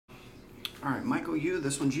Alright, Michael,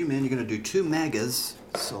 this one's you, man. You're going to do 2 megas,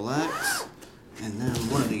 selects, and then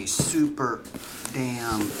one of these super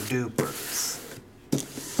damn dupers.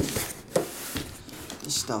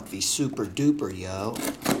 This stuff be super duper, yo.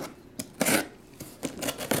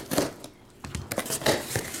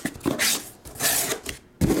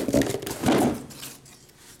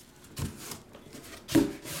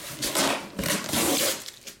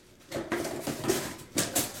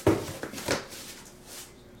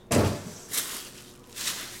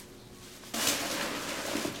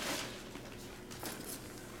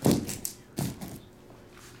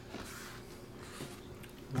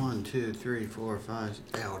 One, two, three, four, five.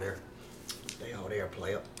 Stay out there. Stay out there,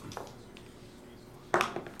 player.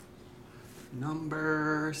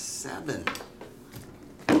 Number 7.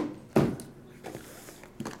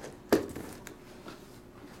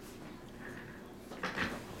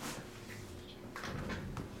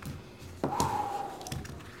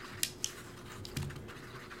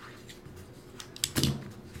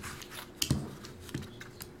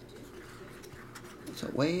 What's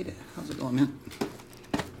up, Wade? How's it going, man?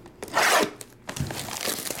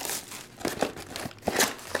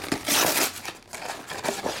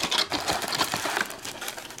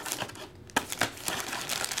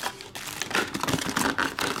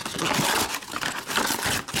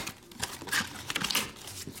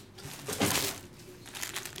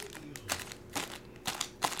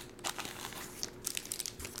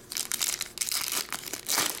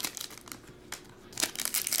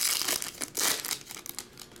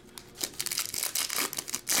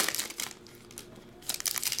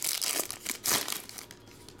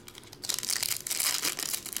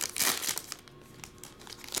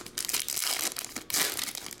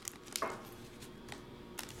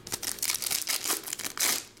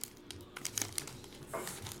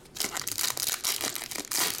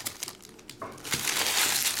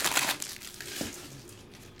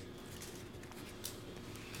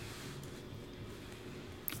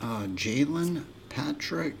 Jalen,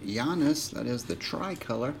 Patrick, Giannis, that is the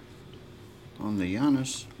tricolor on the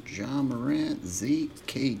Giannis, John Morant, Zeke,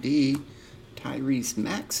 KD, Tyrese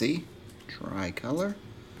Maxey, tricolor,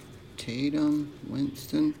 Tatum,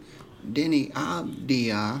 Winston, Denny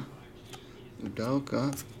Abdia,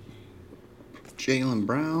 Udoka, Jaylen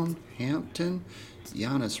Brown, Hampton,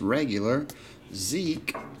 Giannis regular,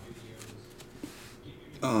 Zeke,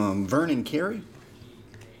 Vernon Carey.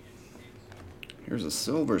 Here's a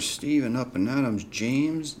silver Steven Up and Adams,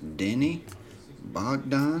 James, Denny,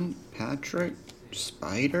 Bogdan, Patrick,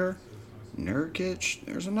 Spider, Nurkic.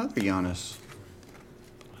 There's another Giannis.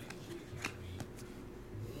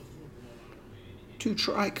 2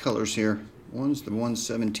 tricolors here. One's the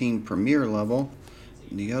 117 Premier level.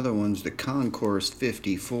 And the other one's the Concourse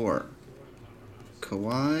 54.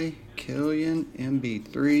 Kawhi, Killian,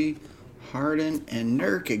 MB3, Harden, and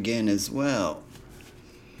Nurk again as well.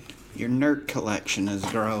 Your Nurk collection is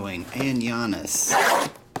growing, and Giannis.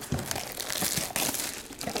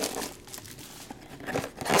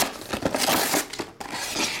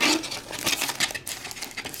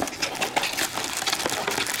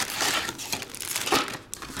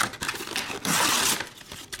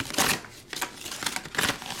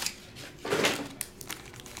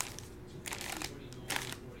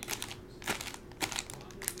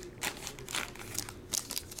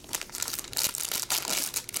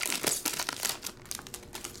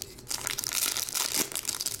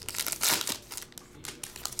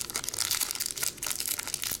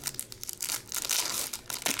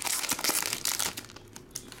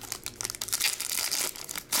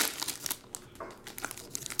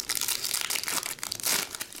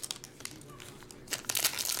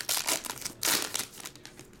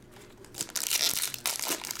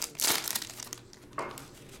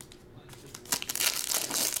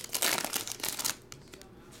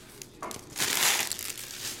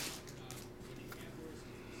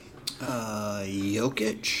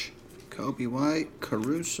 Jokic, Kobe White,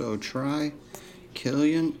 Caruso,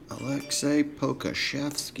 Killian, Alexei,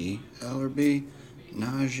 Pokashevsky, Ellerby,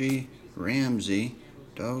 Najee, Ramsey,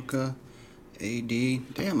 Doka,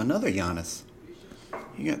 AD. Damn, another Giannis.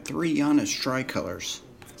 You got 3 Giannis tricolors.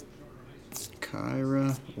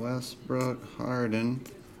 Kyra, Westbrook, Harden,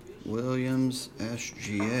 Williams,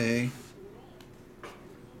 SGA,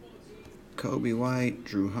 Kobe White,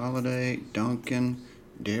 Drew Holiday, Duncan,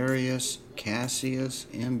 Darius, Cassius,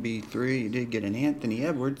 MB3. You did get an Anthony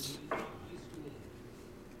Edwards.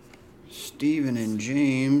 Steven and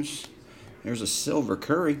James. There's a silver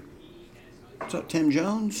Curry. What's up, Tim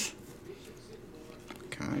Jones?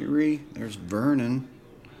 Kyrie. There's Vernon.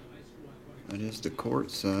 That is the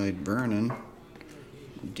court side Vernon.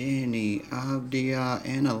 Danny Avdia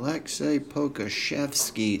and Alexei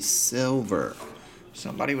Pokashevsky silver.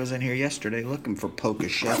 Somebody was in here yesterday looking for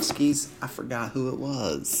Pokashevskys. I forgot who it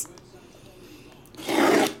was.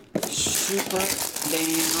 Super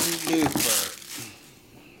damn duper.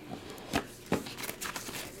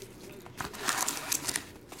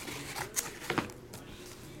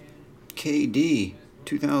 KD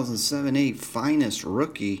 2007-8 finest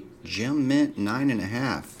rookie gem mint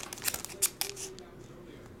 9.5.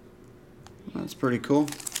 That's pretty cool.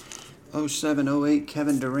 07-08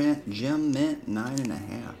 Kevin Durant gem mint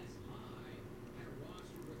 9.5.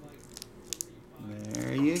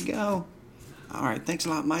 There you go. All right, thanks a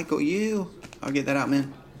lot, Michael. I'll get that out,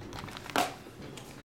 man.